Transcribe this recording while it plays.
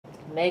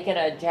Making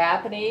a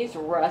Japanese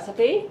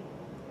recipe,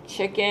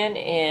 chicken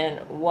in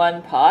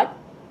one pot.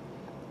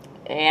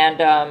 And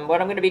what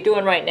I'm going to be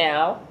doing right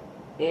now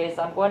is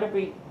I'm going to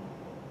be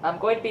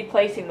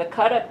placing the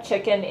cut up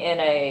chicken in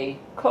a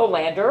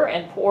colander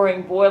and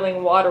pouring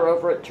boiling water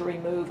over it to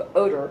remove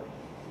odor.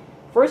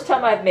 First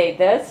time I've made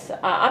this,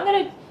 I'm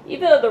going to,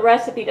 even though the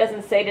recipe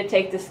doesn't say to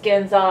take the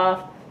skins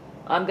off,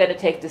 I'm going to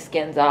take the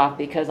skins off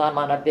because I'm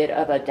on a bit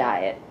of a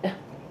diet.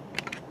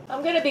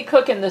 I'm going to be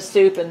cooking the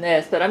soup in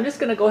this, but I'm just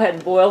going to go ahead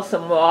and boil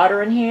some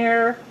water in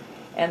here,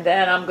 and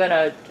then I'm going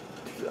to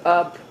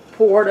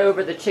pour it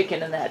over the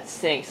chicken in that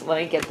sink. So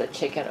let me get the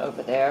chicken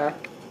over there.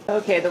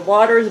 Okay, the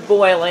water is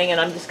boiling, and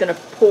I'm just going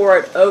to pour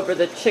it over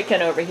the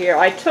chicken over here.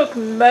 I took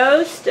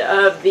most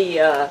of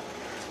the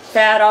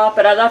fat off,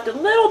 but I left a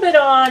little bit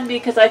on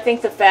because I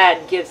think the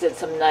fat gives it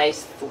some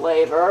nice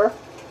flavor.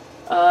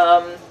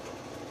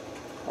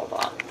 Hold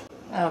on.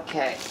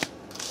 Okay,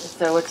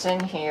 so it's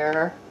in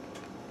here.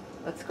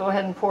 Let's go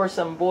ahead and pour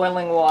some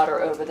boiling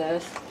water over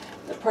this.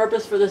 The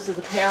purpose for this is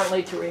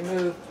apparently to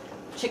remove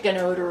chicken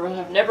odor.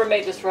 I've never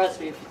made this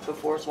recipe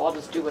before, so I'll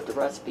just do what the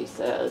recipe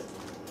says.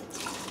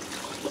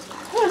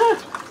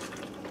 I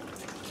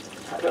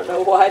don't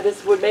know why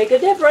this would make a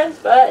difference,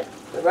 but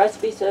the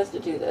recipe says to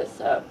do this,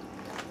 so.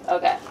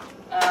 Okay.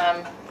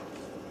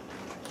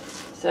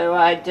 So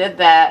I did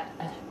that.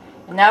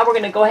 And now we're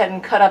going to go ahead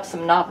and cut up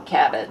some Napa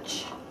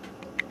cabbage.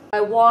 I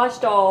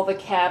washed all the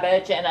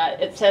cabbage, and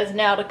it says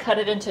now to cut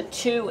it into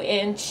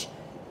 2-inch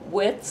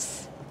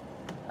widths.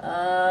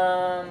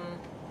 Yeah,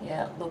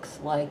 it looks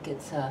like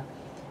it's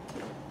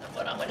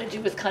what I'm going to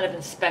do is kind of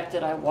inspect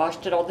it. I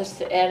washed it all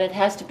this, and it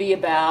has to be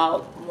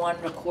about 1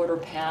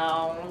 1/4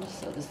 pound.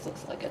 So this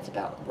looks like it's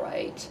about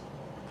right.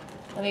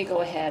 Let me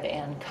go ahead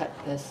and cut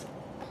this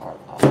part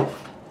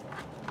off.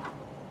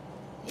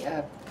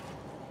 Yeah,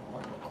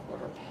 1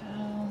 1/4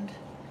 pound.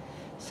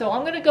 So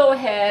I'm going to go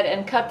ahead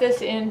and cut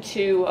this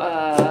into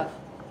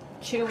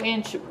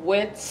 2-inch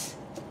widths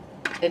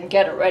and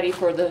get it ready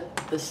for the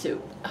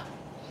soup.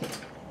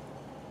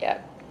 Yeah.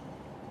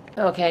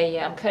 Okay,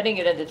 yeah, I'm cutting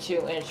it into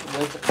 2-inch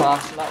widths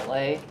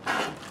approximately.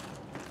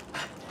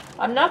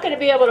 I'm not going to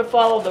be able to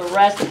follow the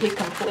recipe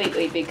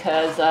completely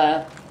because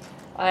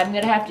I'm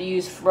going to have to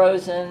use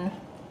frozen.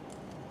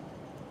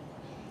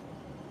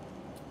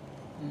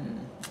 I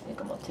think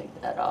I'm going to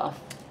take that off.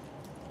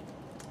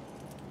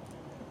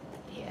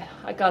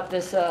 I got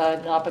this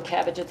Napa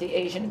cabbage at the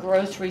Asian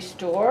grocery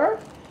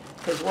store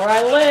because where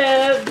I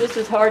live, this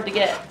is hard to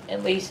get,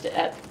 at least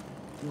at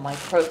my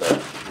Kroger.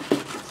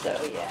 So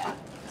yeah.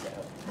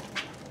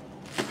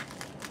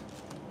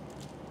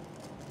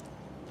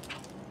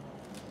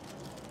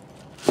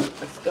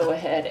 Let's go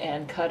ahead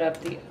and cut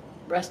up the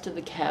rest of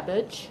the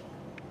cabbage.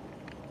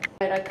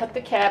 Right, I cut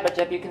the cabbage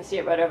up. You can see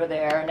it right over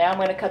there. Now I'm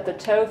going to cut the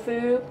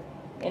tofu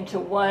into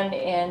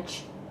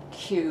 1-inch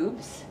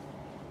cubes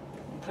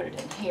and put it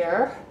in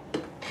here.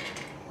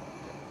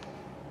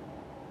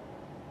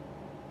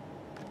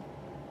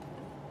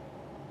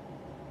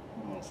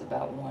 It's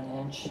about 1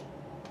 inch.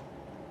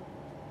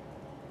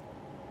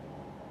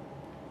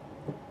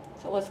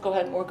 So let's go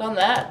ahead and work on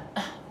that.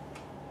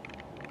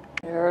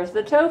 There's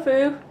the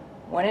tofu,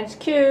 1-inch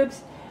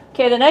cubes.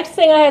 Okay, the next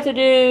thing I have to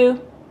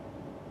do,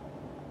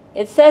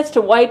 it says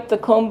to wipe the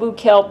kombu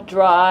kelp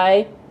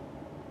dry.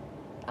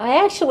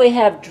 I actually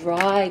have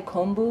dry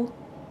kombu.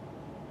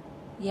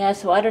 Yeah,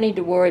 so I don't need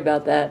to worry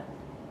about that.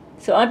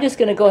 So I'm just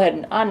going to go ahead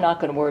and, I'm not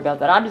going to worry about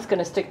that. I'm just going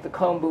to stick the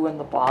kombu in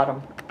the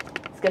bottom.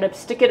 Going to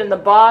stick it in the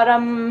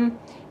bottom.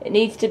 It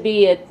needs to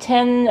be a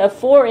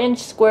 4-inch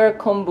square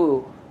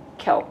kombu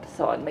kelp.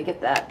 So let me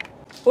get that.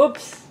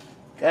 Oops,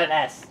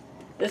 goodness,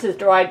 this is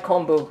dried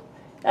kombu.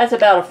 That's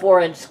about a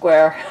 4-inch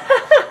square.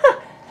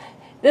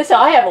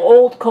 I have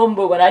old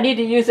kombu and I need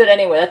to use it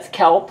anyway. That's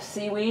kelp,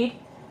 seaweed.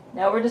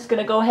 Now we're just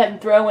going to go ahead and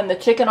throw in the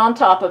chicken on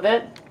top of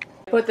it.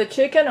 Put the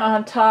chicken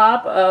on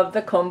top of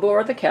the kombu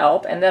or the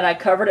kelp, and then I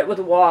covered it with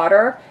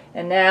water,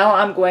 and now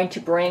I'm going to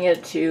bring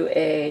it to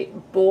a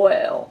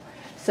boil.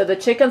 So the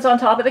chicken's on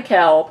top of the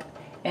kelp,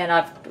 and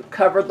I've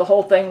covered the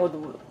whole thing with,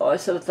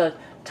 so that the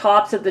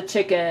tops of the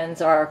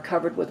chickens are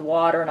covered with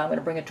water, and I'm going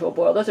to bring it to a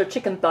boil. Those are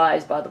chicken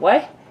thighs, by the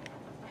way.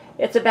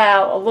 It's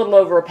about a little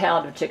over a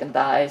pound of chicken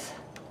thighs.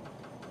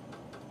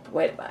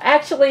 Wait,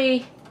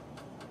 actually,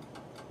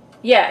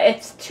 yeah,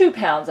 it's 2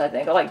 pounds, I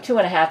think, or like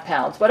 2.5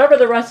 pounds. Whatever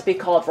the recipe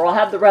called for, I'll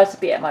have the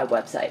recipe at my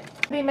website.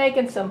 I'll be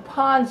making some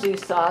ponzu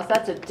sauce.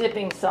 That's a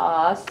dipping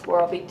sauce,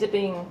 where I'll be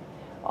dipping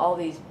all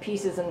these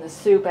pieces in the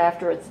soup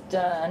after it's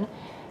done.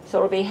 So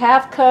it'll be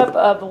 1/2 cup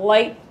of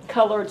light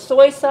colored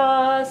soy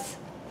sauce.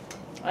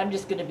 I'm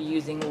just going to be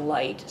using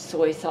light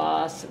soy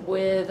sauce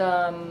with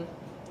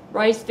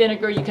rice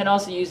vinegar. You can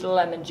also use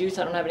lemon juice.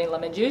 I don't have any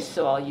lemon juice,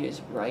 so I'll use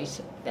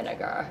rice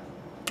vinegar.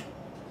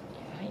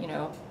 Yeah, you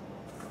know.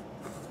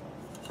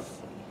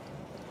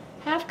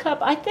 1/2 cup.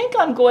 I think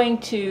I'm going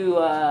to,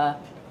 I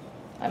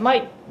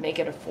might make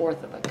it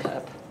 1/4 of a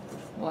cup.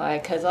 Why?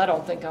 Because I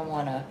don't think I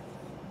want to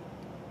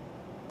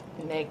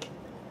make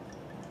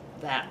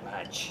that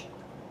much.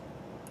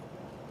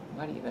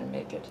 Might even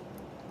make it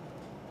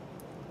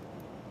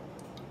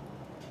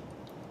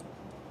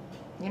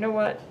You know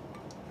what?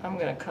 I'm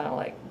going to kind of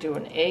like do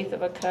 1/8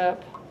 of a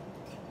cup.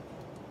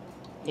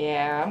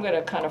 Yeah, I'm going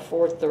to kind of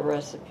fourth the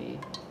recipe.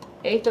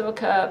 1/8 of a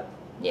cup,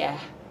 yeah.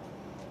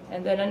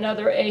 And then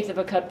another 1/8 of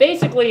a cup.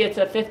 Basically, it's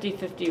a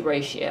 50-50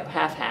 ratio,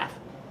 half-half.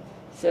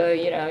 So,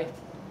 you know,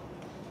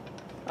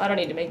 I don't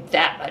need to make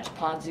that much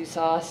ponzu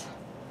sauce.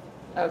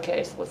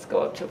 Okay, so let's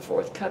go up to a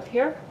 1/4 cup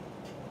here.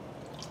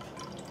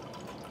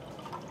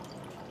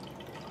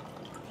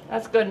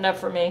 That's good enough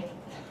for me.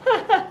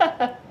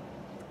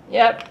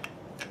 Yep,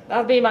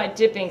 that'll be my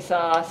dipping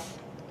sauce.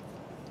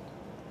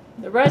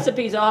 The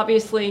recipe's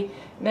obviously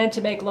meant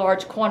to make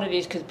large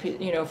quantities because,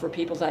 you know, for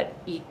people that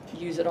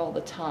use it all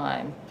the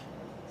time.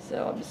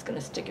 So I'm just going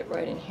to stick it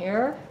right in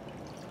here.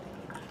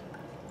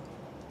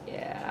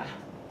 Yeah.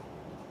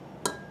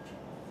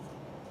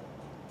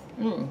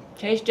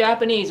 Tastes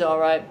Japanese, all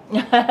right.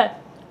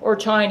 Or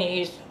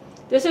Chinese.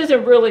 This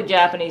isn't really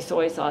Japanese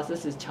soy sauce.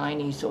 This is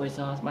Chinese soy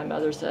sauce, my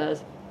mother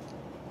says.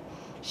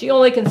 She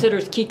only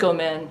considers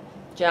Kikkomen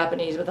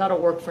Japanese, but that'll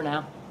work for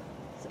now.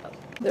 So,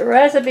 the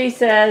recipe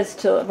says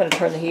to, I'm going to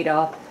turn the heat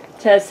off,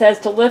 says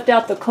to lift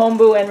out the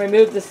kombu and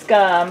remove the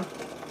scum.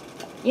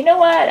 You know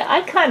what?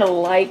 I kind of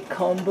like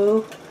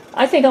kombu.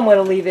 I think I'm going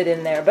to leave it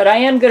in there, but I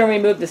am going to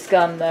remove the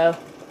scum though.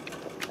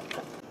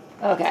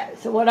 Okay,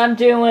 so what I'm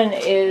doing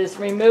is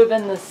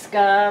removing the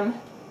scum.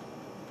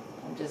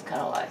 I'm just kind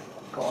of like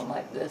going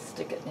like this,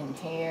 stick it in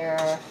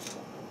here.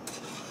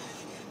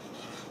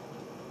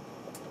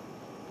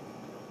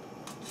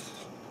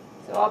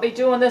 So I'll be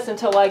doing this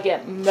until I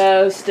get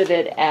most of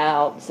it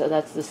out. So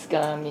that's the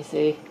scum, you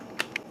see.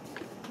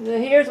 So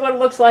here's what it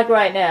looks like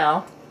right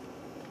now.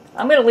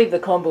 I'm going to leave the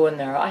kombu in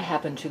there. I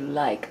happen to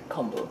like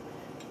kombu.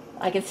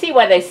 I can see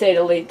why they say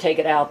to take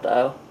it out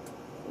though.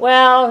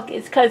 Well,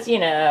 it's because, you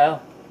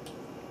know,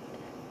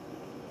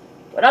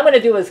 what I'm going to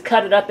do is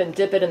cut it up and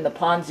dip it in the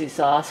ponzu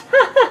sauce.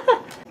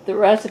 The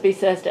recipe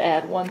says to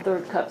add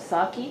 1/3 cup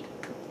sake.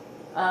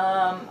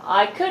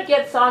 I could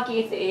get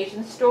sake at the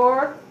Asian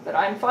store, but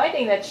I'm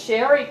finding that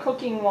sherry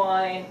cooking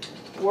wine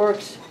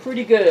works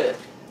pretty good.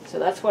 So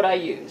that's what I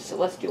use. So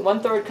let's do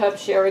 1/3 cup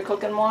sherry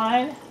cooking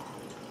wine.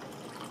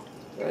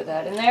 Throw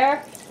that in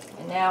there.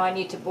 And now I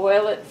need to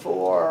boil it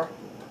for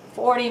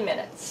 40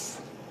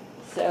 minutes.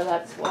 So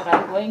that's what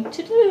I'm going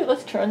to do.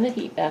 Let's turn the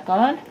heat back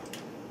on.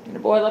 I'm going to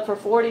boil it for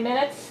 40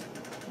 minutes,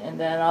 and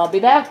then I'll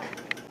be back.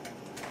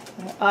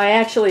 I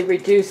actually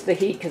reduced the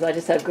heat because I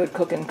just have good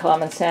cooking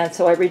common sense.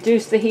 So I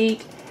reduced the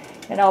heat,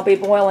 and I'll be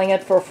boiling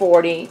it for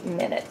 40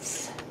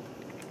 minutes.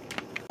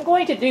 I'm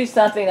going to do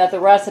something that the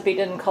recipe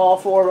didn't call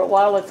for, but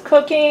while it's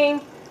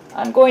cooking,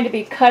 I'm going to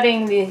be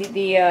cutting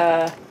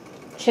the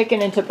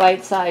chicken into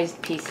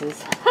bite-sized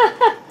pieces.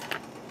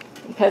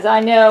 Because I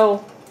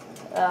know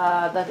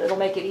that it'll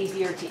make it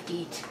easier to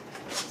eat.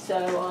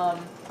 So,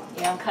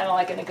 yeah, I'm kind of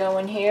like going to go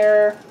in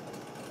here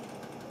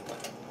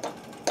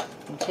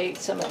and take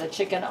some of the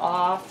chicken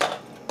off.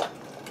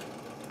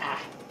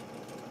 Ah.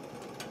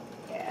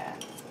 Yeah.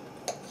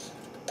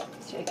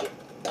 Shake it.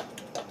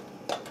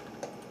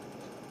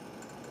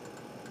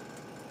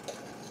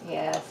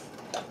 Yes.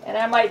 And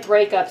I might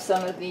break up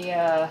some of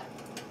the,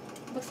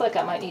 looks like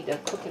I might need to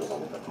cook it a little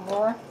bit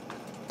more.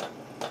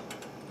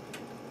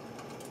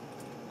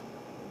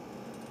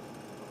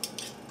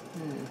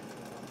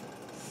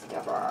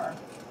 Stubborn.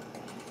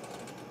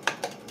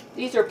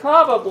 These are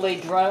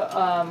probably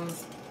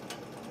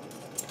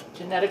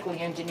genetically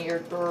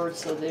engineered birds,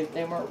 so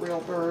they weren't real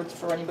birds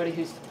for anybody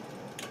who's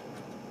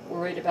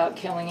worried about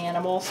killing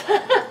animals.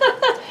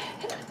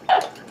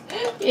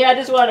 Yeah, I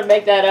just wanted to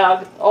make that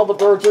out. All the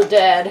birds are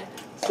dead.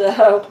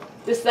 So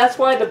that's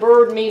why the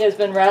bird meat has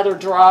been rather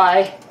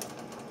dry.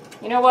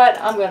 You know what?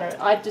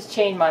 I just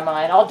changed my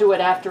mind. I'll do it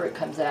after it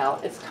comes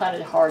out. It's kind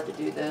of hard to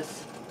do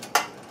this.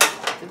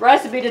 The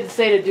recipe didn't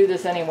say to do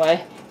this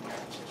anyway.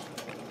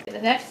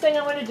 The next thing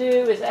I'm going to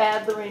do is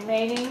add the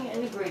remaining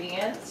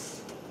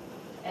ingredients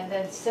and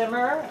then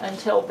simmer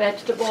until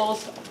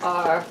vegetables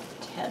are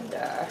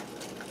tender.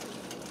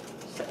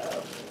 So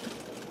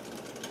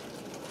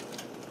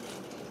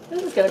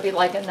this is going to be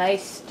like a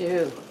nice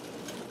stew.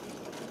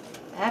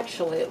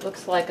 Actually, it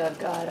looks like I've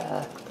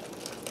got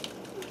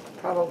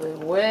probably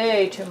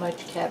way too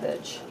much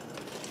cabbage.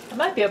 I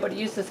might be able to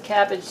use this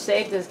cabbage,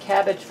 save this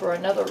cabbage for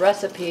another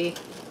recipe.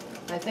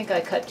 I think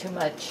I cut too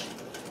much.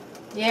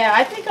 Yeah,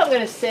 I think I'm going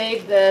to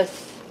save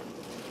this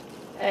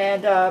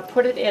and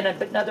put it in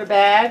another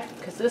bag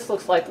because this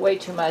looks like way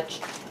too much.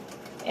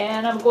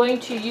 And I'm going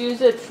to use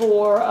it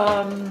for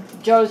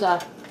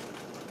gyoza.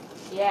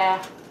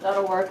 Yeah,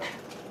 that'll work.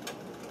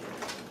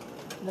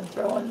 And then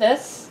throw in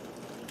this.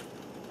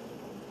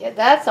 Yeah,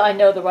 that's, I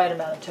know, the right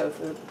amount of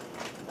tofu.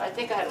 I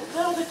think I had a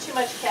little bit too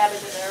much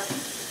cabbage in there.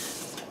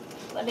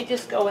 Let me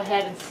just go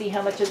ahead and see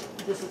how much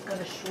of this is going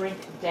to shrink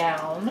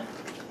down.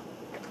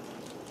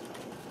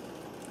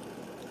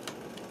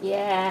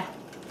 Yeah.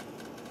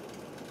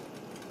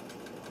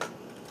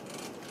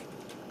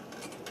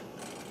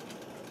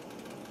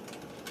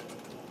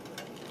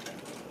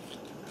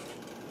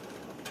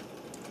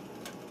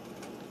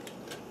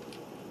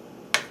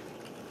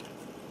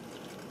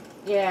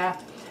 Yeah.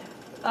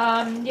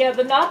 Yeah,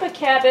 the Napa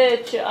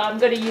cabbage, I'm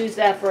going to use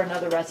that for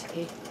another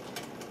recipe.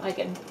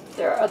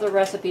 There are other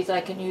recipes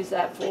I can use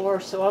that for,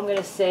 so I'm going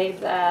to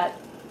save that.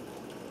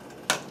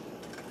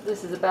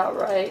 This is about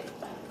right.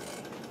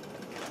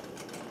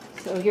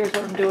 So here's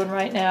what I'm doing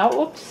right now.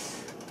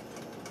 Oops.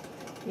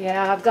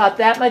 Yeah, I've got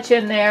that much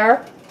in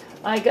there.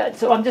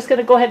 So I'm just going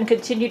to go ahead and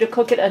continue to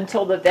cook it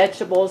until the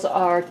vegetables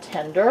are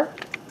tender.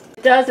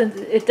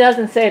 It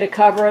doesn't say to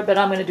cover it, but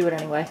I'm going to do it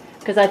anyway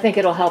because I think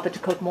it'll help it to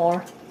cook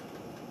more.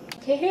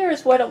 Okay,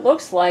 here's what it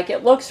looks like.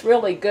 It looks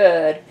really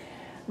good.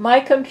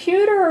 My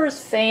computer's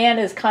fan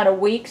is kind of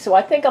weak, so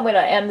I think I'm going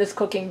to end this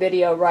cooking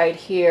video right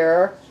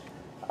here.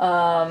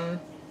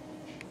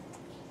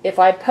 If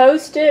I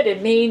post it,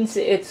 it means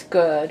it's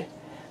good.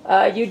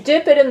 You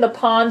dip it in the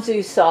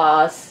ponzu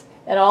sauce,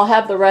 and I'll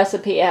have the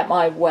recipe at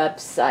my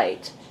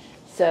website.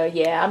 So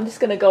yeah, I'm just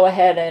going to go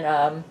ahead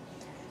and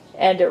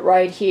end it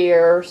right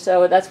here.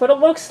 So that's what it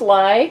looks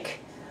like.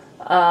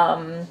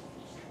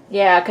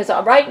 Yeah, because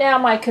right now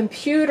my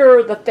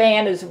computer, the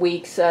fan is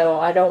weak, so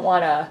I don't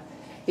want to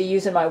be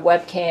using my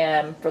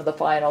webcam for the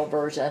final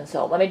version.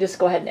 So let me just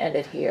go ahead and end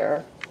it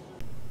here.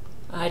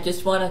 I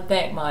just want to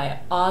thank my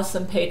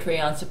awesome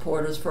Patreon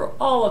supporters for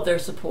all of their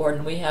support,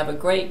 and we have a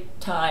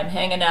great time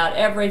hanging out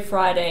every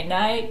Friday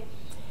night,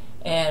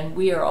 and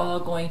we are all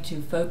going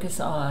to focus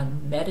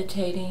on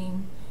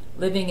meditating,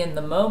 living in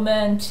the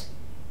moment,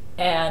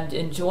 and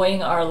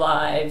enjoying our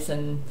lives,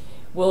 and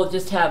we'll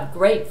just have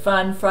great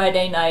fun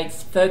Friday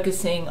nights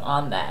focusing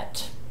on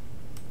that.